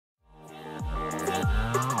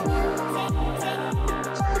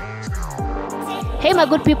Hey my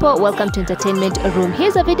good people, welcome to Entertainment Room.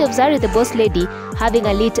 Here's a video of Zari the Boss Lady having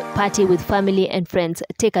a lit party with family and friends.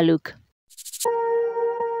 Take a look.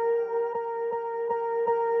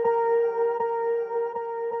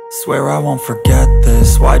 Swear I won't forget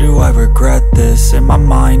this, why do I regret this? In my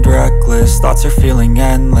mind reckless, thoughts are feeling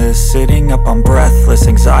endless. Sitting up, I'm breathless,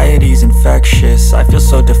 anxiety's infectious. I feel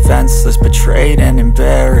so defenseless, betrayed and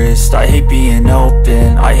embarrassed. I hate being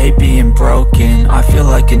open, I hate being broken. I feel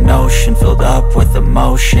like an ocean filled up with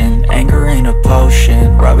emotion. Anger ain't a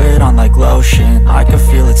potion, rub it on like lotion. I can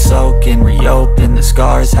feel it soaking, reopen, the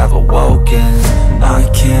scars have awoken. I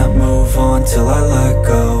can't move on till I let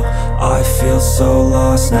go. I feel so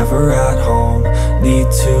lost, never at home.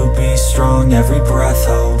 Need to be strong, every breath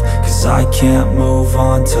hold. Cause I can't move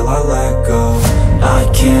on till I let go.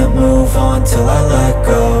 I can't move on till I let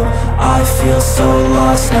go. I feel so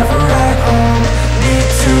lost, never at home. Need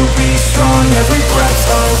to be strong, every breath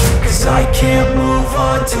hold. Cause I can't move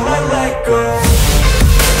on till I let go.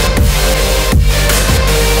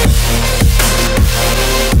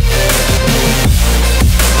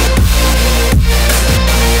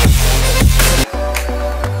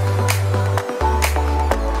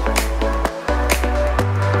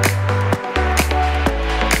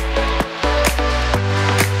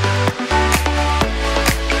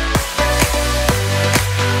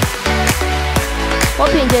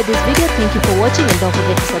 Hope you enjoyed this video. Thank you for watching and don't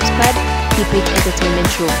forget to subscribe. Keep it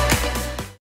Entertainment Room.